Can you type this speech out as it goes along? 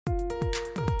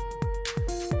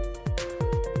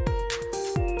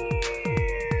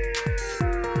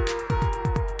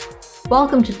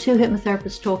Welcome to Two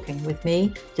Hypnotherapists Talking with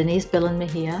me, Denise Billen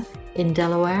Mejia, in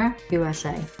Delaware,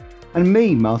 USA. And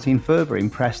me, Martin Ferber, in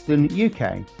Preston,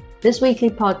 UK. This weekly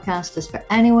podcast is for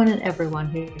anyone and everyone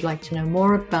who'd like to know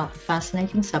more about the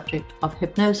fascinating subject of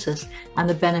hypnosis and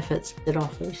the benefits it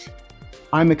offers.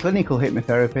 I'm a clinical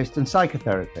hypnotherapist and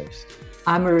psychotherapist.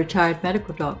 I'm a retired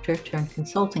medical doctor turned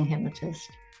consulting hypnotist.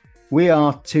 We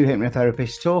are Two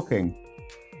Hypnotherapists Talking.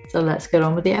 So let's get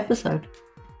on with the episode.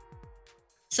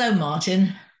 So,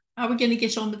 Martin, are we going to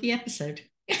get on with the episode?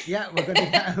 Yeah, we're going to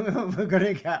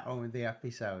get on with the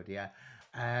episode. Yeah,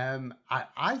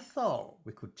 I thought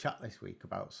we could chat this week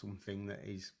about something that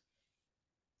is,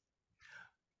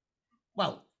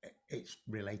 well, it's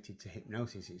related to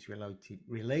hypnosis. It's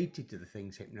related to the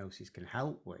things hypnosis can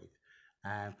help with,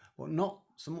 but not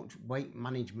so much weight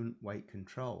management, weight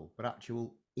control, but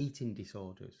actual eating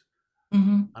disorders.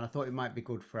 Mm-hmm. And I thought it might be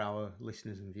good for our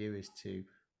listeners and viewers to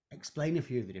explain a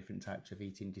few of the different types of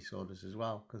eating disorders as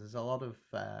well, because there's a lot of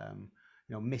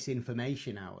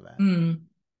misinformation out there.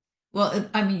 Well,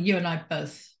 I mean, you and I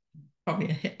both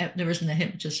probably there isn't a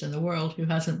hypnotist in the world who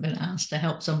hasn't been asked to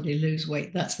help somebody lose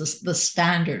weight. That's the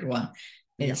standard one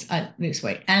is lose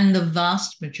weight, and the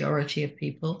vast majority of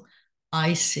people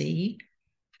I see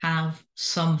have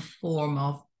some form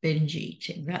of binge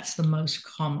eating. That's the most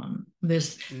common.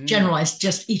 There's generalized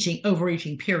just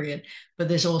overeating, period. But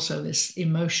there's also this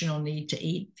emotional need to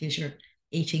eat because you're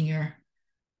eating your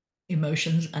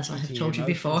emotions, as I have told you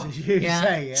before.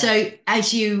 So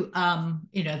as you,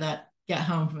 that get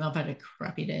home from, I've had a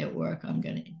crappy day at work, I'm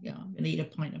going to eat a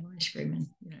pint of ice cream, and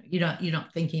you're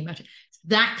not thinking about it.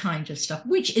 That kind of stuff,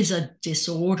 which is a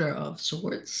disorder of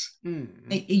sorts. You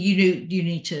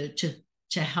need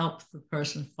to help the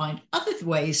person find other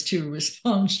ways to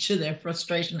respond to their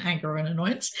frustration, anger, and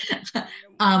annoyance.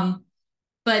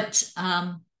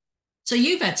 So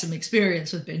you've had some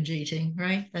experience with binge eating,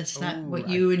 right? That's what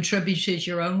you attributed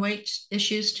your own weight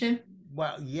issues to?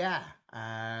 Well, yeah.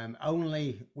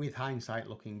 Only with hindsight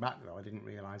looking back, though, I didn't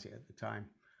realize it at the time.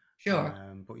 Sure.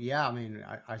 But yeah, I mean,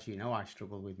 as you know, I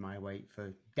struggled with my weight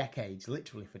for decades,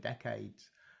 literally for decades.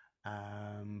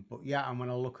 But yeah, and when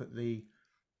I look at the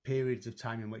periods of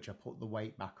time in which I put the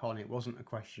weight back on, it wasn't a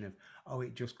question of,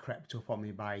 it just crept up on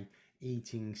me by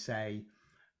eating, say,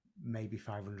 maybe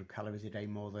 500 calories a day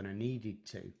more than I needed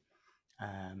to,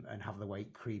 and have the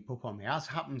weight creep up on me, as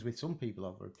happens with some people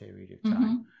over a period of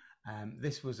time.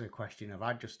 This was a question of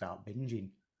I'd just start binging,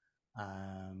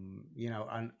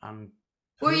 and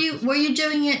were you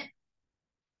doing it?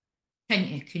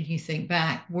 Can you think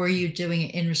back? Were you doing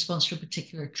it in response to a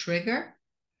particular trigger,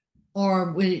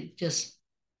 or would it just?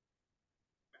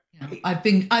 I've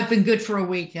been good for a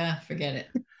week. Forget it.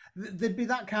 There'd be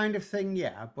that kind of thing,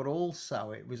 yeah. But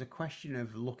also, it was a question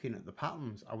of looking at the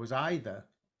patterns. I was either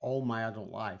all my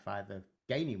adult life either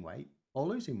gaining weight or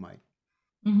losing weight.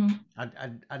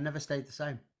 I'd never stayed the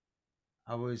same.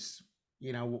 I was,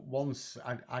 once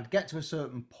I'd get to a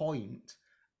certain point,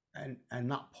 and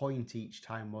that point each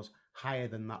time was higher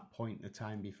than that point the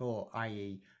time before,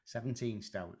 i.e. 17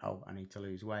 stone, I need to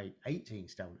lose weight. 18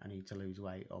 stone, I need to lose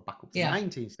weight, or back up to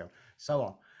 19 stone,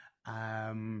 so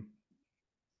on.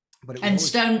 But it was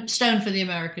stone for the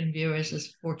American viewers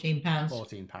is 14 pounds.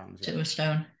 14 pounds to a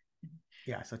stone.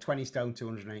 Yeah, so 20 stone,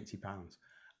 280 pounds.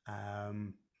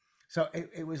 So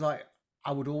it was like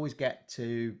I would always get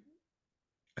to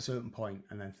a certain point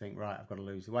and then think, right, I've got to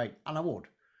lose the weight, and I would.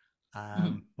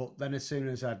 But then as soon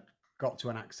as I'd got to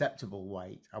an acceptable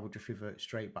weight, I would just revert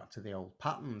straight back to the old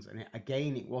patterns. And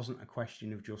it wasn't a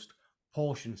question of just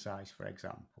portion size, for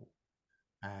example,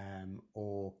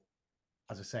 or,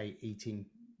 as I say, eating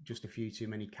just a few too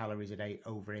many calories a day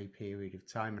over a period of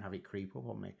time and have it creep up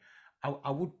on me.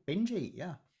 I would binge eat,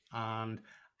 yeah, and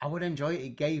I would enjoy it.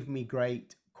 It gave me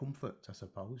great comfort, I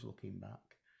suppose, looking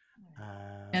back.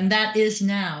 And that is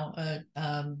now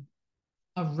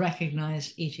a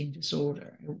recognized eating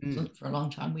disorder. It wasn't for a long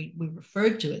time. We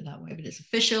referred to it that way, but it's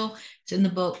official. It's in the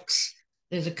books.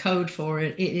 There's a code for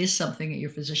it. It is something that your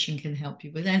physician can help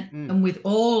you with. And with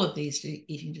all of these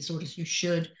eating disorders, you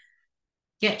should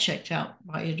get checked out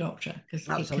by your doctor, because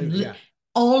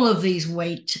all of these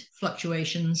weight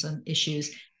fluctuations and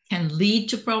issues can lead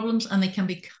to problems, and they can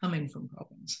be coming from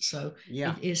problems. So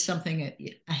it is something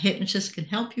a hypnotist can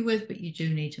help you with, but you do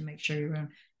need to make sure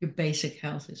your basic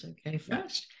health is okay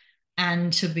first,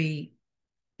 and to be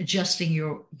adjusting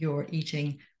your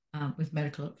eating with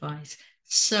medical advice.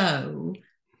 So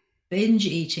binge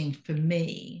eating for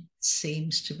me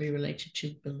seems to be related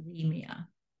to bulimia.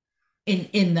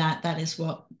 In that is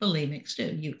what bulimics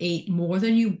do. You eat more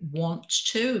than you want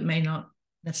to. It may not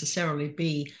necessarily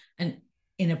be an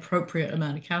inappropriate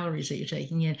amount of calories that you're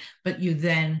taking in, but you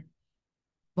then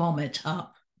vomit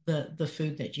up the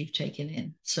food that you've taken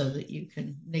in so that you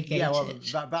can negate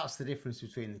it. That's the difference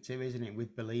between the two, isn't it?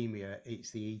 With bulimia,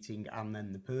 it's the eating and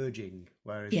then the purging,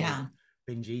 whereas with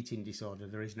binge eating disorder,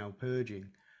 there is no purging.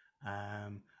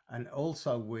 And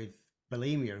also with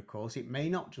bulimia, of course, it may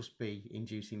not just be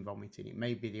inducing vomiting, it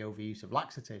may be the overuse of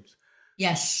laxatives.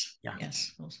 Yes.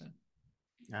 Also.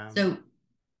 So,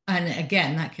 and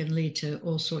again, that can lead to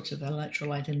all sorts of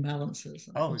electrolyte imbalances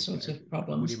and all sorts of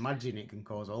problems. I would imagine it can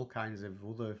cause all kinds of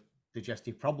other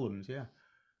digestive problems, yeah.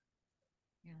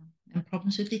 And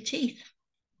problems with your teeth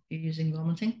if you're using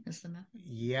vomiting as the method.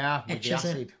 Yeah, with the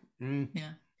acid.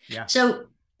 Yeah.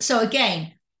 So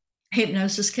again,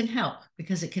 hypnosis can help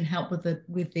because it can help with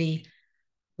the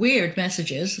weird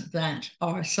messages that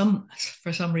are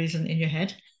for some reason in your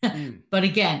head. But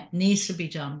again, needs to be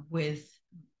done with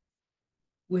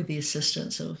the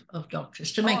assistance of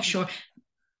doctors to make sure,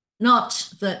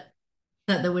 not that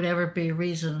there would ever be a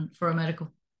reason for a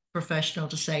medical professional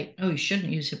to say, oh, you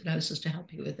shouldn't use hypnosis to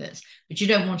help you with this, but you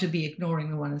don't want to be ignoring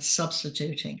the one and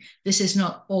substituting. This is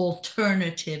not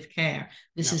alternative care.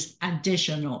 This is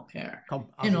additional care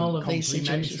in all of these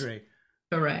situations.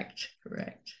 Correct.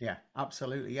 Yeah,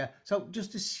 absolutely. Yeah. So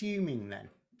just assuming then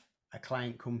a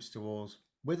client comes to us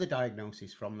with a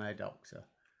diagnosis from their doctor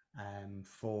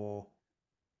for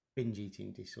binge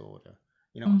eating disorder,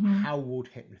 how would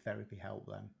hypnotherapy help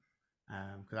them?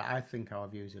 Because I think our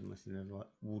viewers and listeners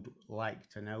would like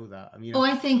to know that.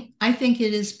 I think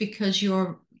it is because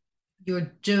you're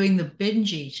doing the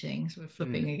binge eating. So we're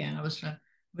flipping again. I was trying to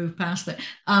move past that.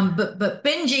 But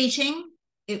binge eating,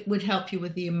 it would help you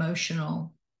with the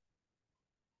emotional,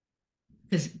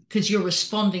 because you're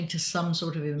responding to some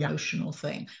sort of emotional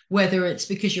thing, whether it's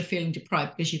because you're feeling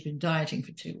deprived because you've been dieting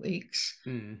for 2 weeks,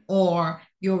 or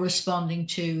you're responding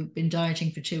to been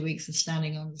dieting for 2 weeks and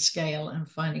standing on the scale and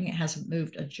finding it hasn't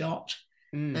moved a jot.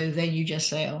 So then you just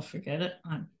say, oh, forget it.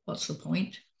 What's the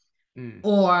point?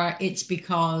 Or it's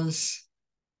because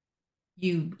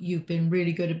you've been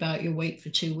really good about your weight for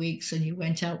 2 weeks and you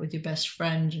went out with your best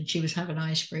friend and she was having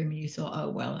ice cream and you thought, oh,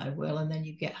 well, I will. And then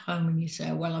you get home and you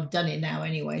say, well, I've done it now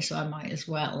anyway, so I might as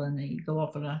well. And then you go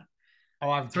off on a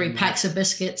 3 packs of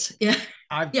biscuits. Yeah.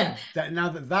 Now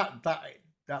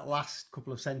that last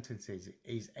couple of sentences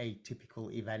is a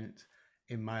typical event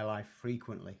in my life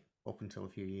frequently, up until a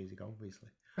few years ago, obviously.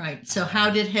 Right. So how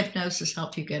did hypnosis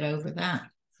help you get over that?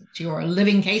 You're a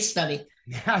living case study.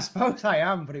 Yeah, I suppose I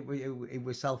am, but it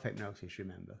was self-hypnosis,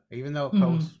 remember? Even though, of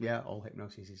course, all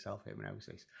hypnosis is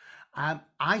self-hypnosis.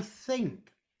 I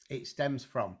think it stems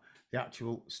from the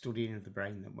actual studying of the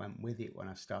brain that went with it when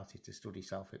I started to study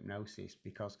self-hypnosis,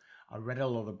 because I read a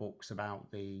lot of books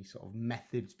about the sort of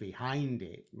methods behind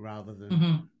it rather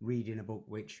than reading a book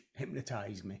which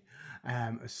hypnotized me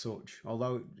as such.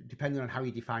 Although, depending on how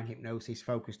you define hypnosis,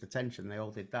 focused attention, they all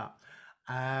did that.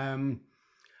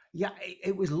 Yeah,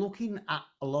 it was looking at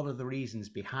a lot of the reasons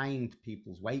behind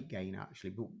people's weight gain,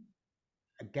 actually. But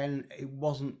again, it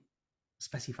wasn't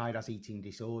specified as eating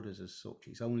disorders as such.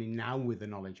 It's only now, with the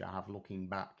knowledge I have looking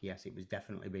back, yes, it was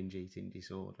definitely binge eating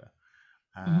disorder.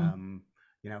 How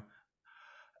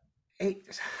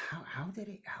did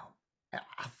it help?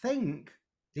 I think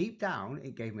deep down,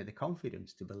 it gave me the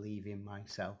confidence to believe in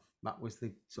myself. That was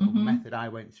the sort of method I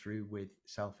went through with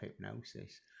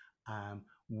self-hypnosis.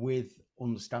 With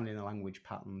understanding the language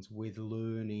patterns, with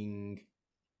learning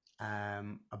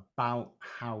about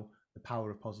how the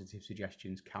power of positive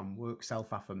suggestions can work,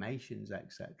 self-affirmations,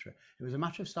 etc. It was a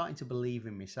matter of starting to believe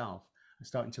in myself and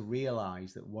starting to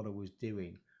realize that what I was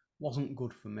doing wasn't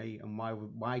good for me. And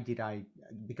why did I?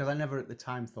 Because I never at the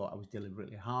time thought I was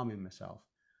deliberately harming myself.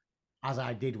 As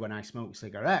I did when I smoked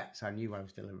cigarettes, I knew I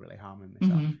was deliberately harming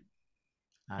myself.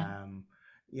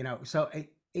 So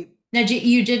it now,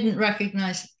 you didn't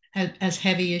recognize as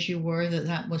heavy as you were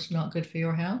that was not good for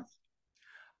your health?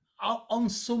 On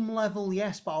some level,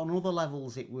 yes, but on other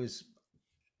levels, it was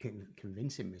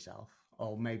convincing myself,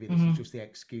 or maybe this is just the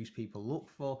excuse people look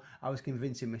for. I was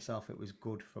convincing myself it was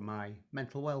good for my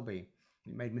mental well-being.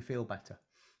 It made me feel better.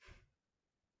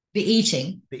 The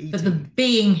eating, but the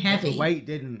being heavy. But the weight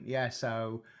didn't, yeah.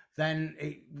 So then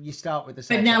you start with the.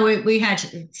 But now we had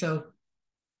so.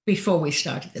 Before we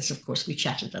started this, of course, we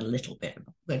chatted a little bit.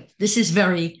 But this is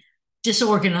very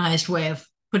disorganized way of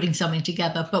putting something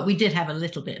together, but we did have a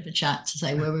little bit of a chat to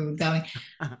say where we were going.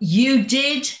 You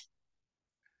did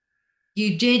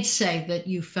say that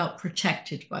you felt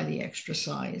protected by the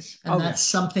exercise, and that's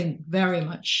something very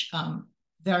much,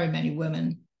 very many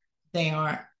women, they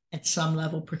are at some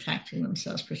level protecting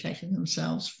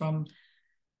themselves from,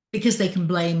 because they can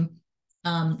blame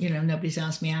Nobody's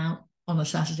asked me out on a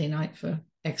Saturday night for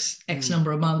X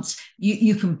number of months.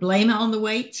 You can blame it on the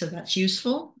weight, so that's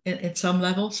useful at some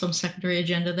level, some secondary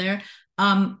agenda there.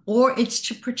 Or it's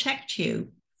to protect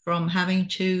you from having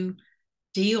to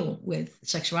deal with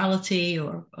sexuality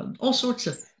or all sorts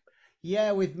of.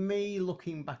 Yeah, with me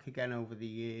looking back again over the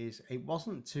years, it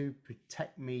wasn't to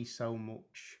protect me so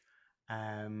much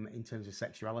in terms of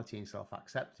sexuality and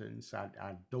self-acceptance.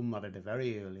 I'd done that at a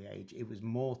very early age. It was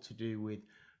more to do with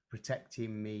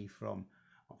protecting me from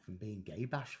being gay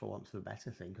bashed, for want of a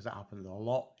better thing, because that happened a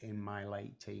lot in my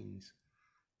late teens.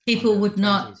 People would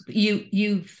not,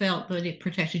 you felt that it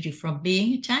protected you from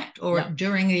being attacked, or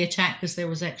during the attack because there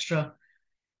was extra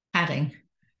padding?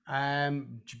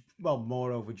 Well,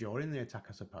 moreover during the attack,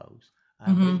 I suppose.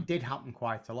 But it did happen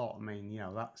quite a lot. I mean,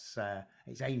 that's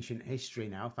it's ancient history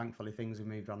now. Thankfully, things have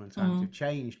moved on and times have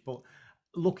changed. But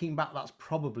looking back, that's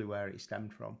probably where it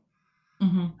stemmed from.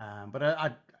 But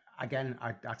I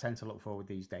tend to look forward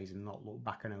these days and not look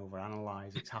back and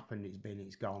overanalyze. It's happened, it's been,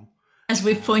 it's gone. As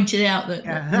we've pointed out, that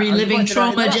reliving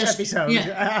trauma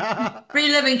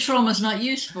reliving trauma is not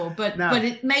useful, but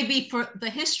it may be for the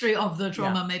history of the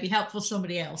trauma may be helpful for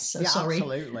somebody else. So sorry.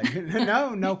 Absolutely.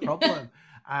 No problem.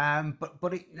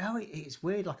 But it's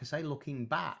weird. Like I say, looking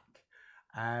back,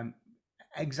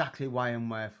 exactly why and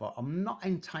wherefore, I'm not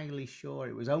entirely sure.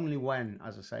 It was only when,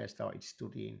 as I say, I started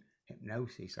studying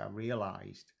hypnosis, I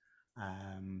realised,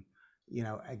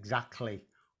 exactly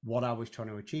what I was trying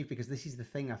to achieve, because this is the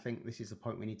thing. I think this is the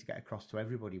point we need to get across to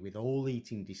everybody. With all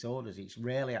eating disorders, it's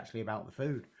rarely actually about the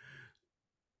food.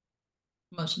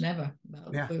 Most never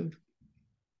about the food.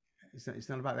 It's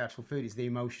not about the actual food. It's the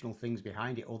emotional things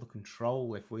behind it, or the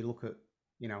control. If we look at,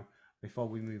 before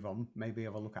we move on, maybe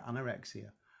have a look at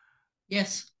anorexia.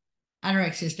 Yes,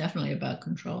 anorexia is definitely about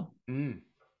control.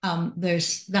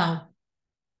 There's now,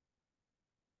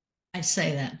 I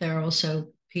say that there are also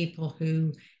people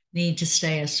who need to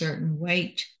stay a certain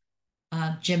weight.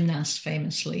 Gymnasts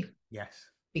famously. Yes.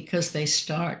 Because they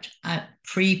start at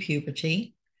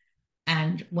pre-puberty,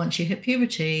 and once you hit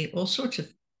puberty, all sorts of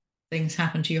things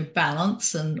happen to your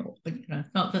balance, and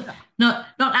not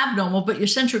abnormal, but your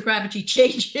center of gravity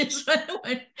changes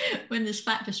when there's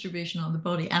fat distribution on the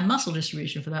body, and muscle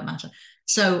distribution for that matter.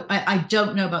 So I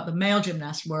don't know about the male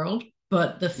gymnast world,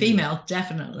 but the female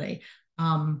definitely.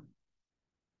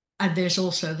 And there's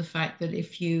also the fact that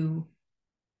if you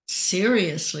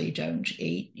seriously don't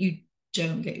eat, you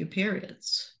don't get your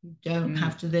periods. You don't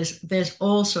have to. There's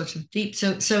all sorts of deep.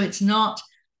 So it's not.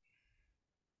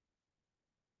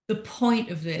 The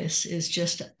point of this is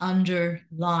just to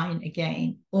underline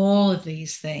again, all of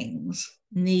these things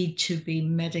need to be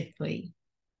medically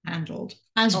handled,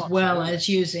 as well as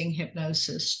using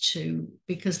hypnosis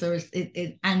because there is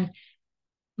and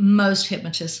most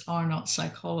hypnotists are not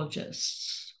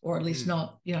psychologists, or at least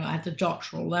not, at the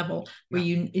doctoral level, where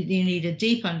you need a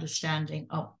deep understanding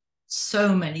of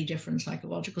so many different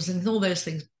psychological things. All those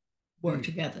things work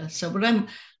together. So what I'm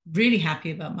really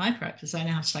happy about my practice, I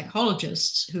now have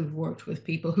psychologists who've worked with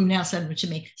people who now send them to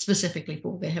me specifically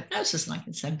for their hypnosis, and I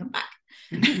can send them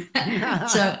back.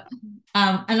 So,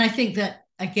 and I think that,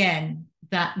 again,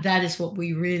 that is what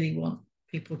we really want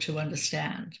people to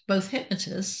understand. Both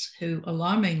hypnotists, who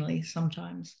alarmingly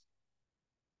sometimes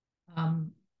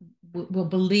will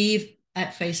believe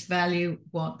at face value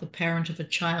what the parent of a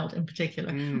child in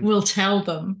particular will tell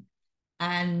them,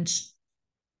 and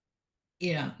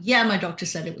my doctor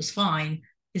said it was fine,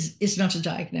 is not a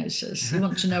diagnosis. You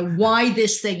want to know why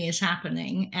this thing is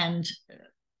happening, and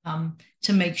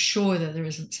to make sure that there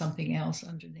isn't something else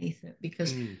underneath it,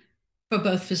 because for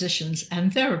both physicians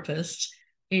and therapists,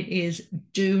 it is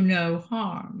do no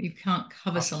harm. You can't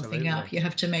cover something up. You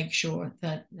have to make sure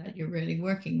that you're really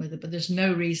working with it. But there's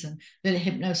no reason that a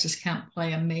hypnosis can't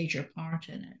play a major part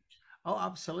in it. Oh,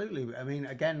 absolutely. I mean,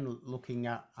 again, looking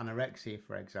at anorexia,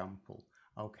 for example,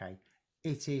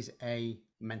 it is a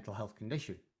mental health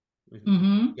condition.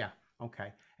 Yeah,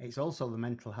 okay. It's also the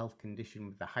mental health condition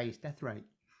with the highest death rate.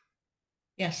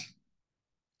 Yes.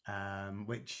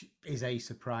 Which is a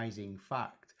surprising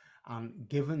fact. And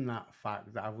given that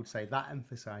fact, that I would say that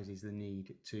emphasizes the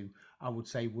need to, I would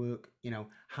say, work,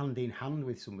 hand in hand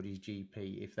with somebody's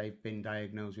GP if they've been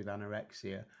diagnosed with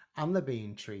anorexia and they're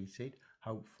being treated,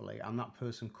 hopefully, and that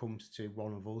person comes to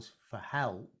one of us for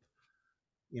help.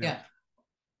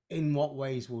 In what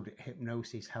ways would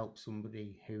hypnosis help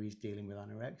somebody who is dealing with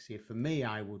anorexia? For me,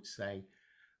 I would say,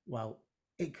 well,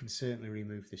 it can certainly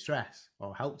remove the stress,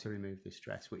 or help to remove the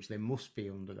stress, which they must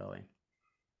be undergoing.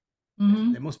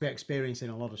 They must be experiencing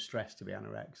a lot of stress to be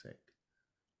anorexic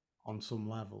on some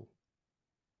level.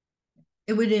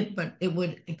 It would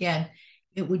again,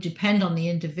 it would depend on the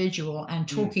individual, and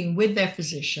talking with their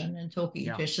physician and talking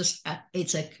to,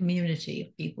 it's a community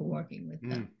of people working with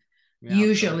them. Yeah,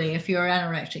 Usually, absolutely. if you're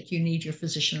anorexic, you need your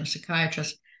physician or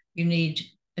psychiatrist. You need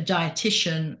a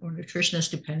dietitian or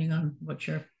nutritionist, depending on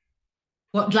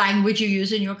what language you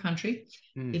use in your country,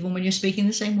 even when you're speaking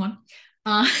the same one.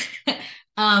 That's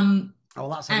an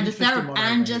and interesting one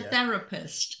and over a here.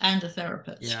 therapist.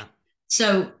 Yeah.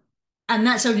 So, and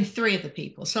that's only 3 of the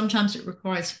people. Sometimes it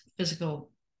requires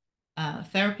physical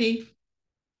therapy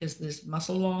because there's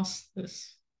muscle loss.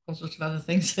 There's all sorts of other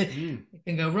things that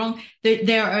can go wrong.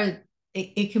 There are.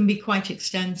 It can be quite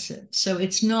extensive. So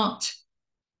it's not.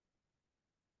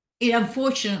 It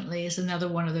unfortunately is another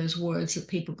one of those words that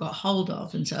people got hold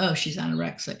of and say, "Oh, she's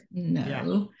anorexic."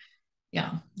 No.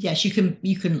 Yeah. Yes, you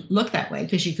can look that way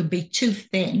because you can be too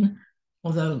thin,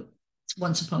 although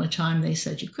once upon a time they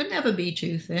said you could never be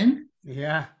too thin.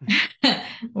 Yeah.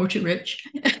 Or too rich.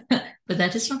 But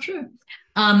that is not true.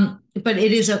 But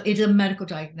it's a medical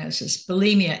diagnosis.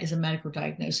 Bulimia is a medical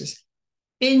diagnosis.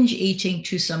 Binge eating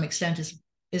to some extent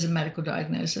is a medical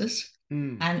diagnosis.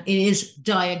 And it is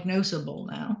diagnosable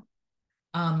now.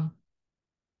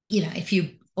 If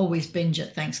you always binge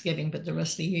at Thanksgiving, but the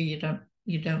rest of the year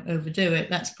you don't overdo it,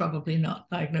 that's probably not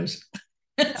diagnosed.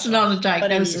 It's not a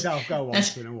diagnosis. Letting yourself go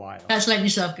once in a while. That's letting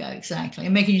yourself go, exactly,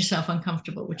 and making yourself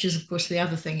uncomfortable, which is, of course, the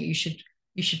other thing that you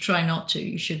should try not to.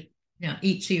 You should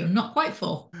eat so you're not quite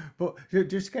full. But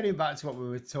just getting back to what we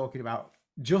were talking about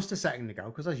just a second ago,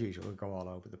 because as usual we go all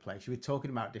over the place. You were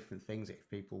talking about different things if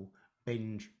people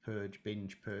binge purge,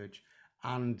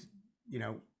 and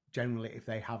generally if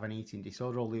they have an eating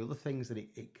disorder, all the other things that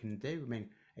it can do. I mean,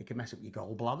 it can mess up your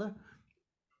gallbladder.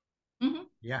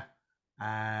 Yeah.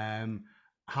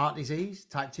 Heart disease,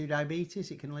 type 2 diabetes,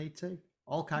 it can lead to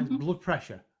all kinds of blood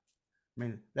pressure. I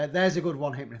mean, there's a good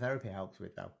one hypnotherapy helps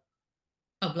with, though.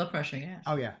 Oh, blood pressure, yes.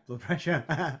 Oh yeah, blood pressure.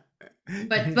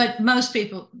 but most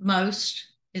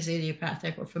is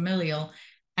idiopathic or familial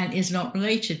and is not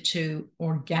related to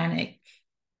organic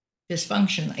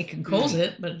dysfunction. It can cause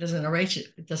it, but it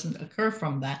doesn't occur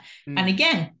from that. And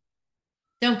again,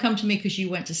 don't come to me because you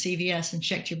went to CVS and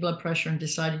checked your blood pressure and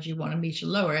decided you wanted me to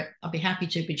lower it. I'll be happy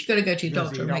to, but you've got to go to your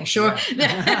doctor and make sure.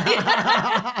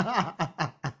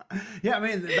 Yeah, I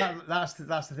mean, that's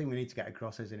the thing we need to get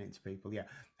across, isn't it, to people? Yeah,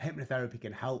 hypnotherapy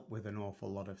can help with an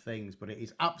awful lot of things, but it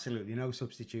is absolutely no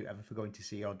substitute ever for going to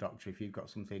see your doctor if you've got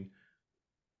something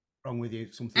wrong with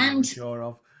you, something you're unsure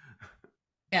of.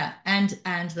 Yeah, and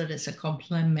that it's a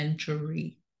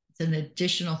complementary, it's an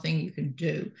additional thing you can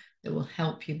do that will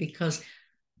help you, because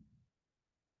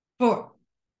for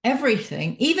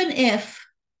everything, even if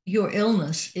your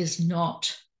illness is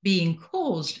not being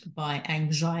caused by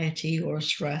anxiety or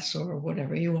stress or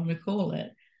whatever you want to call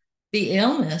it, the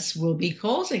illness will be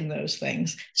causing those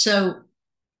things. So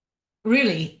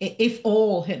really, if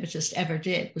all hypnotists ever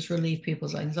did was relieve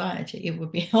people's anxiety, it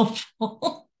would be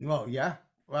helpful. Well, yeah.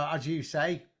 Well, as you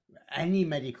say, any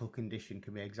medical condition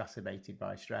can be exacerbated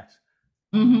by stress.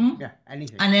 Yeah,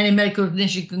 anything. And any medical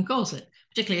condition can cause it.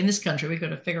 Particularly in this country, we've got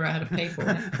to figure out how to pay for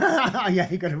it. Yeah,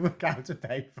 you've got to work out how to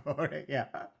pay for it. Yeah.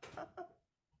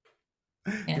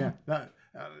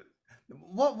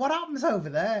 What happens over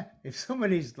there if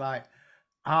somebody's like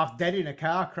half dead in a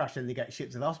car crash and they get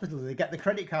shipped to the hospital? Do they get the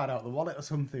credit card out of the wallet or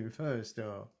something first?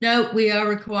 Or no, we are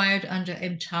required under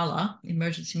EMTALA,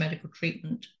 Emergency Medical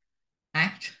Treatment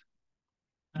Act.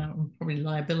 Probably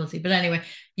liability, but anyway,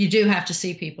 you do have to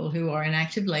see people who are in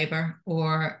active labor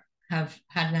or have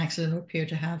had an accident or appear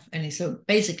to have any. So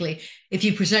basically, if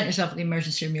you present yourself at the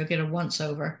emergency room, you'll get a once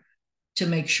over to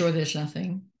make sure there's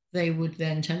nothing. They would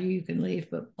then tell you can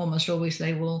leave, but almost always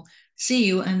they will see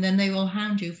you and then they will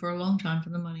hound you for a long time for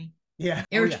the money. Yeah.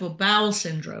 Irritable bowel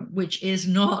syndrome, which is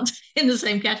not in the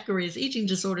same category as eating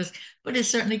disorders, but is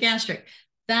certainly gastric.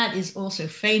 That is also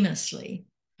famously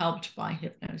helped by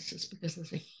hypnosis because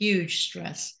there's a huge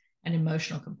stress and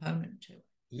emotional component to it.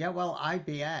 Yeah, well,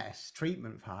 IBS,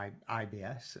 treatment for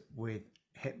IBS with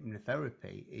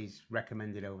hypnotherapy is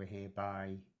recommended over here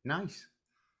by NICE.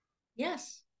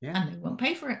 Yes. Yeah. And they won't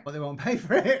pay for it. But they won't pay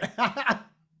for it.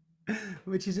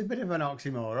 Which is a bit of an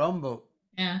oxymoron, but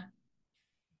yeah.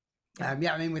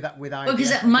 Yeah, I mean with IBS. Well,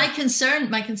 because my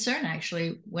concern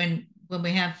actually when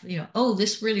we have,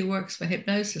 this really works for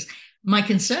hypnosis. My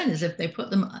concern is if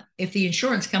the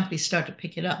insurance companies start to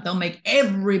pick it up, they'll make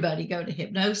everybody go to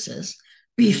hypnosis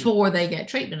before they get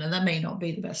treatment. And that may not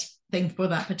be the best thing for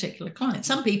that particular client.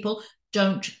 Some people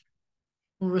don't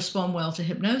respond well to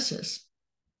hypnosis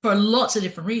for lots of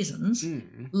different reasons,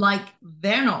 like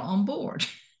they're not on board.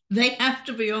 They have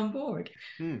to be on board.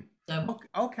 So.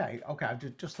 Okay.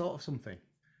 I've just thought of something.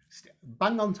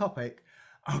 bang on topic.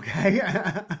 Okay.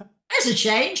 There's a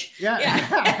change.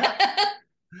 Yeah.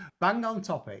 Bang on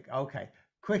topic. Okay.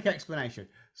 Quick explanation.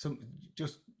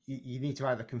 Just you need to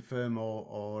either confirm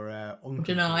or unconfirm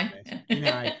Deny.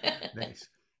 Deny this.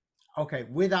 Okay.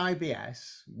 With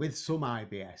IBS, with some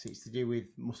IBS, it's to do with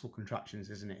muscle contractions,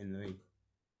 isn't it, in the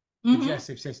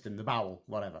digestive system, the bowel,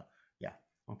 whatever. Yeah.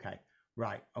 Okay.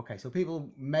 Right. Okay. So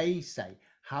people may say,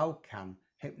 how can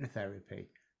hypnotherapy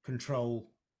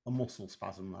control a muscle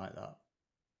spasm like that?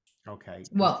 Okay.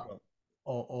 Well,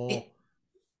 or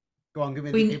go on, give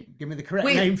me the correct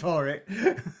name for it.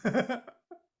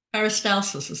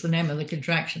 Peristalsis is the name of the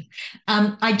contraction.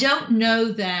 I don't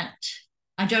know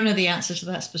the answer to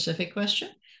that specific question,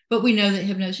 but we know that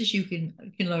hypnosis, you can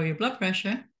lower your blood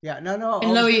pressure. Yeah, no.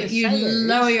 And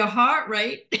lower your heart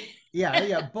rate.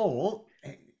 yeah, but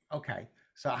okay.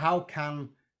 So how can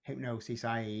hypnosis,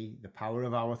 i.e., the power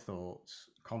of our thoughts,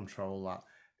 control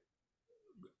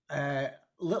that?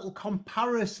 Little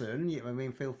comparison. I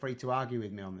mean, feel free to argue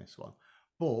with me on this one.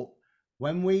 But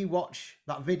when we watch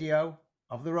that video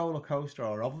of the roller coaster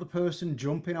or of the person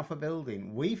jumping off a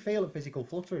building, we feel a physical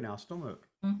flutter in our stomach,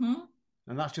 and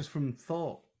that's just from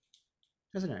thought,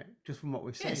 isn't it? Just from what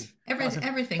we've seen.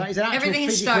 Everything. That is an actual everything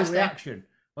physical reaction.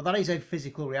 Well, that is a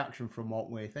physical reaction from what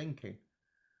we're thinking.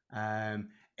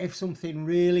 If something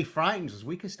really frightens us,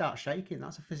 we can start shaking.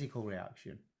 That's a physical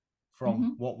reaction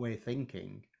from what we're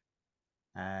thinking,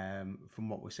 from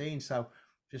what we're seeing. So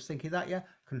just thinking that,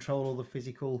 control all the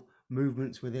physical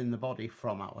movements within the body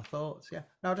from our thoughts. Yeah.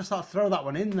 Now just throw that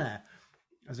one in there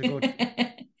as a good.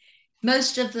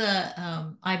 Most of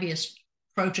the IBS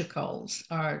protocols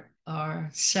are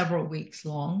several weeks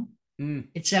long.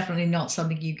 It's definitely not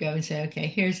something you go and say, okay,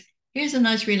 here's a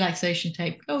nice relaxation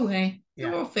tape. Go away.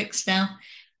 You're all fixed now.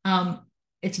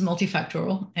 It's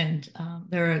multifactorial, and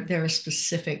there are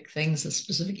specific things,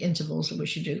 specific intervals that we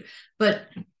should do. But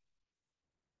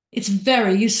it's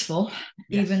very useful,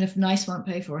 even if NICE won't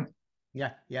pay for it.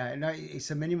 Yeah. No,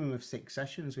 it's a minimum of 6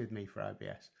 sessions with me for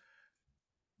IBS.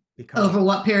 Because over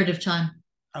what period of time?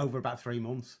 Over about 3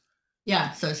 months.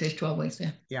 Yeah, so it says 12 weeks.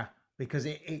 Yeah, because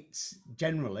it's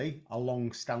generally a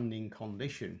long-standing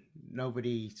condition.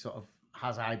 Nobody sort of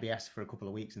has IBS for a couple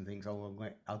of weeks and thinks, oh,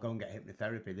 I'll go and get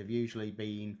hypnotherapy. They've usually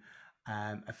been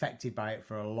affected by it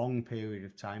for a long period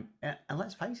of time. And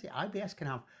let's face it, IBS can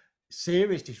have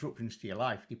serious disruptions to your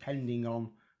life depending on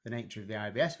the nature of the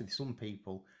IBS. With some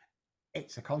people,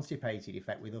 it's a constipated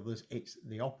effect. With others, it's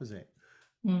the opposite.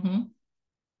 That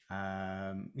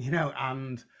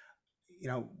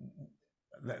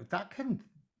can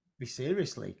be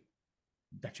seriously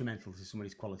detrimental to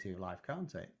somebody's quality of life,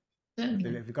 can't it?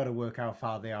 If they've got to work how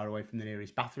far they are away from the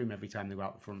nearest bathroom every time they go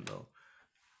out the front door.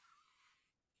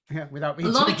 Yeah, without being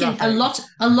a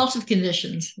lot of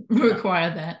conditions require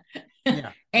that.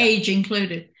 Age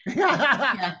included.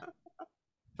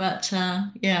 But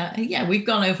we've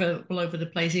gone all over the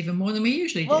place even more than we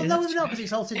usually do. Well, no, we've not, because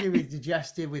it's all to do with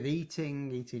digestive, with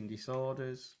eating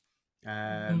disorders.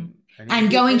 And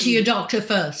going to your doctor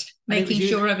first, making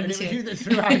sure everything's good. It was you that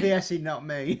threw IBS in, not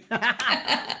me.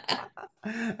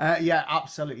 Yeah,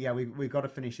 absolutely. Yeah, we've got to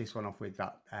finish this one off with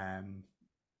that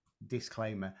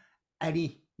disclaimer.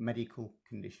 Any medical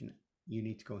condition, you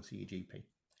need to go and see your GP.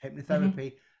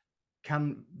 Hypnotherapy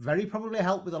can very probably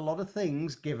help with a lot of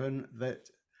things, given that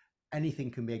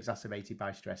anything can be exacerbated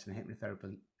by stress, and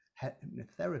hypnotherapy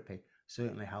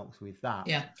certainly helps with that.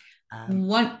 Yeah.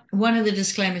 One of the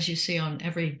disclaimers you see on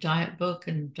every diet book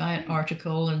and diet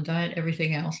article and diet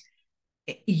everything else,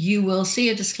 you will see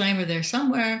a disclaimer there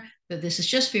somewhere that this is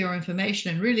just for your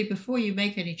information, and really before you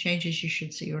make any changes, you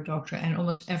should see your doctor. And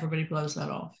almost everybody blows that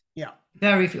off. Yeah.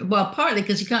 Very few. Well, partly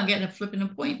because you can't get a flipping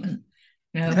appointment.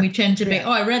 We tend to be,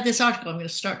 I read this article, I'm going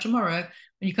to start tomorrow, and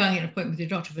you can't get an appointment with your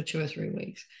doctor for 2 or 3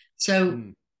 weeks. So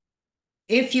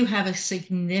if you have a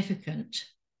significant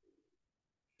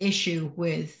issue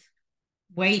with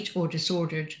weight or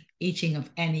disordered eating of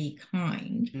any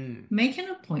kind, make an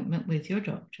appointment with your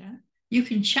doctor. You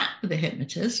can chat with a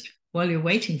hypnotist while you're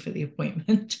waiting for the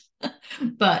appointment,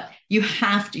 but you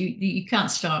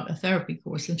can't start a therapy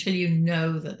course until you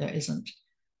know that there isn't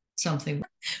something,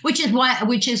 which is why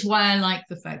I like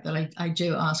the fact that I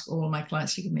do ask all of my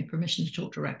clients to give me permission to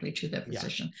talk directly to their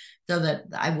physician, so that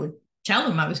I would tell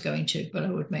them I was going to, but I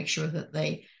would make sure that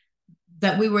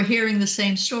we were hearing the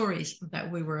same stories that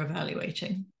we were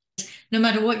evaluating. No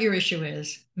matter what your issue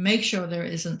is, make sure there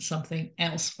isn't something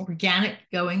else organic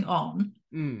going on,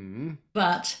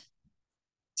 but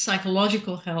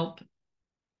psychological help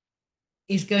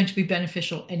is going to be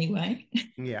beneficial anyway.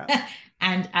 Yeah.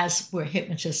 And as we're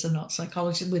hypnotists and not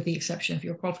psychologists, with the exception of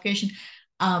your qualification,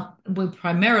 we're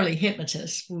primarily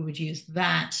hypnotists. We would use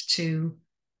that to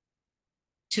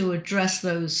address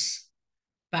those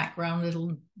background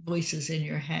little voices in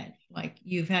your head, like,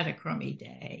 you've had a crummy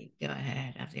day, go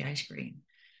ahead, have the ice cream.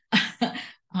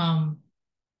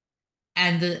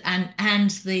 And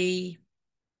the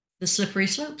slippery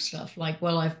slope stuff, like,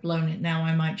 well, I've blown it now,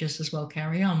 I might just as well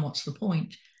carry on, what's the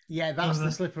point? Yeah, that's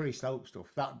the slippery slope stuff.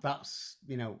 That's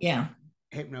yeah,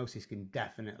 hypnosis can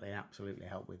definitely absolutely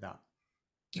help with that.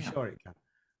 Yeah. Sure it can.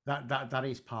 That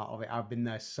is part of it. I've been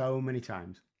there so many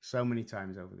times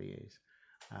over the years.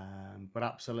 But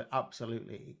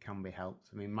absolutely it can be helped.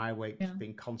 I mean, my weight's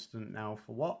been constant now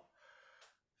for what,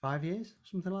 5 years,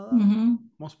 something like that. Mm-hmm.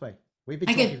 Must be. We've been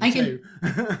talking for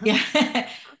 2. Yeah.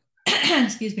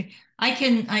 Excuse me. I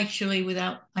can actually,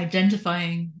 without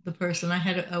identifying the person, I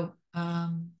had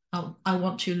I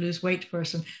want to lose weight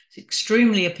person. It's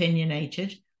extremely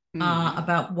opinionated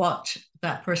about what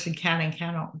that person can and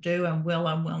cannot do, and will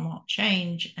not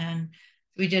change. And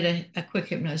we did a quick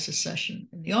hypnosis session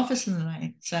in the office, and then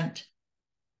I sent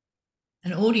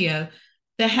an audio.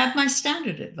 They had my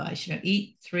standard advice,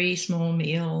 eat 3 small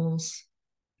meals,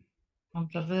 blah,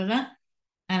 blah, blah, blah.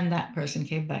 And that person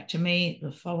came back to me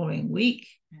the following week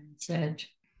and said,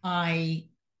 I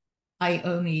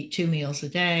only eat 2 meals a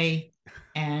day,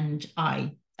 and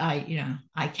I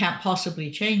can't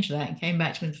possibly change that. And came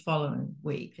back to me the following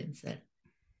week and said,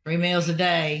 3 meals a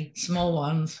day, small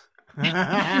ones.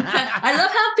 I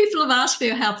love how people have asked for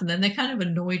your help and then they're kind of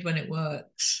annoyed when it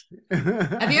works.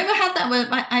 Have you ever had that where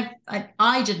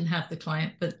I didn't have the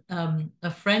client, but a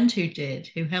friend who did,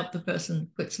 who helped the person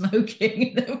quit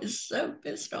smoking, and I was so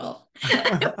pissed off.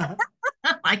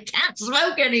 I can't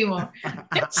smoke anymore.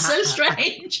 It's so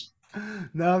strange.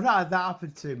 No, that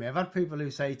happened to me. I've had people who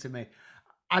say to me,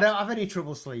 I don't have any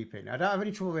trouble sleeping. I don't have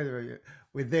any trouble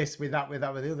with this, with that, with the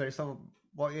other. It's not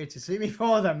what you're here to see me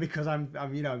for then, because I'm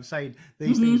saying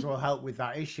these things will help with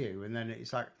that issue. And then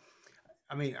it's like,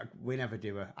 I mean, we never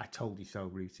do a I told you so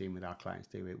routine with our clients,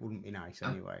 do we? It wouldn't be nice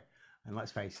anyway. And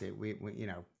let's face it, we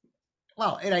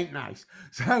well, it ain't nice.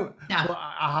 So but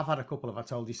I have had a couple of I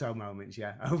told you so moments,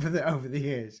 over the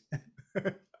years.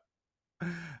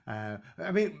 I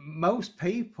mean, most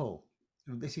people,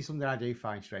 this is something I do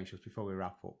find strange just before we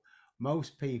wrap up.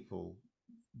 Most people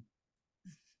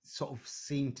sort of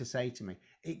seem to say to me,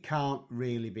 it can't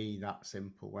really be that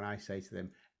simple when I say to them,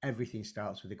 everything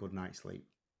starts with a good night's sleep.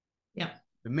 Yeah.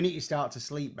 The minute you start to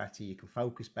sleep better, you can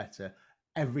focus better,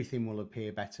 everything will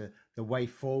appear better. The way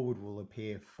forward will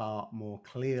appear far more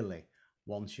clearly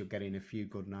once you're getting a few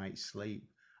good nights sleep.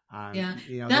 And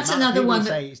that's another one that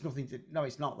say it's nothing to, no,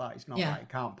 it's not that, that, it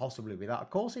can't possibly be that. Of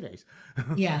course it is.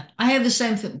 Yeah, I have the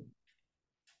same thing.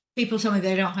 People tell me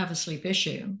they don't have a sleep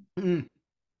issue.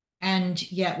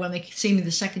 And yet when they see me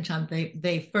the second time,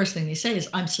 they first thing they say is,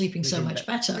 I'm sleeping so much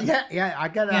better. Yeah, I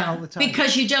get that all the time.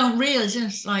 Because you don't realize,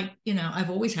 it's like, I've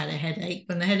always had a headache.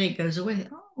 When the headache goes away,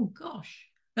 oh gosh,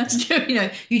 that's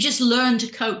you just learn to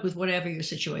cope with whatever your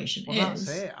situation is.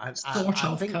 That's it. I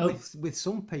think with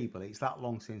some people, it's that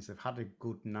long since they've had a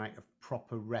good night of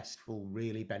proper, restful,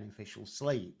 really beneficial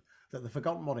sleep that they've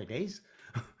forgotten what it is.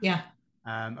 Yeah.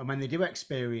 And when they do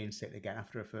experience it again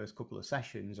after a first couple of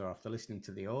sessions or after listening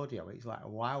to the audio, it's like,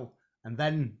 wow. And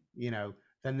then,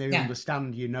 then they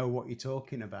understand, what you're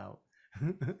talking about.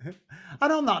 And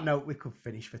on that note, we could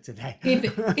finish for today.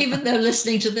 Even though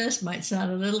listening to this might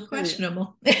sound a little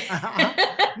questionable.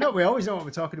 No, we always know what we're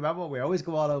talking about, but we always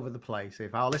go all over the place.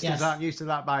 If our listeners aren't used to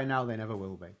that by now, they never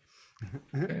will be.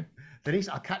 Sure. Denise,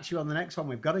 I'll catch you on the next one.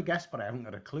 We've got a guest, but I haven't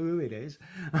got a clue who it is.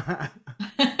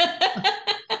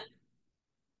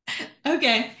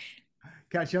 Okay.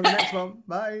 Catch you on the next one.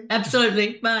 Bye.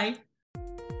 Absolutely. Bye.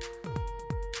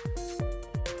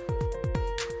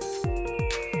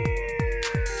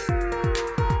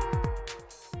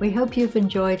 We hope you've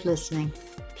enjoyed listening.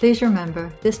 Please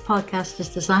remember, this podcast is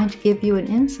designed to give you an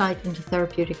insight into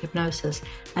therapeutic hypnosis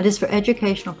and is for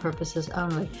educational purposes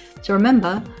only. So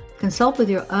remember, consult with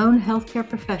your own healthcare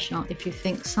professional if you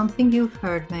think something you've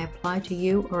heard may apply to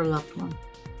you or a loved one.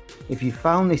 If you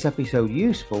found this episode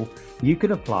useful, you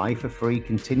can apply for free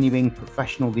continuing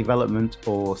professional development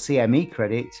or CME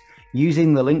credits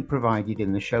using the link provided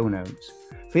in the show notes.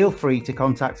 Feel free to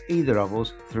contact either of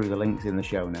us through the links in the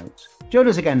show notes. Join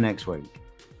us again next week.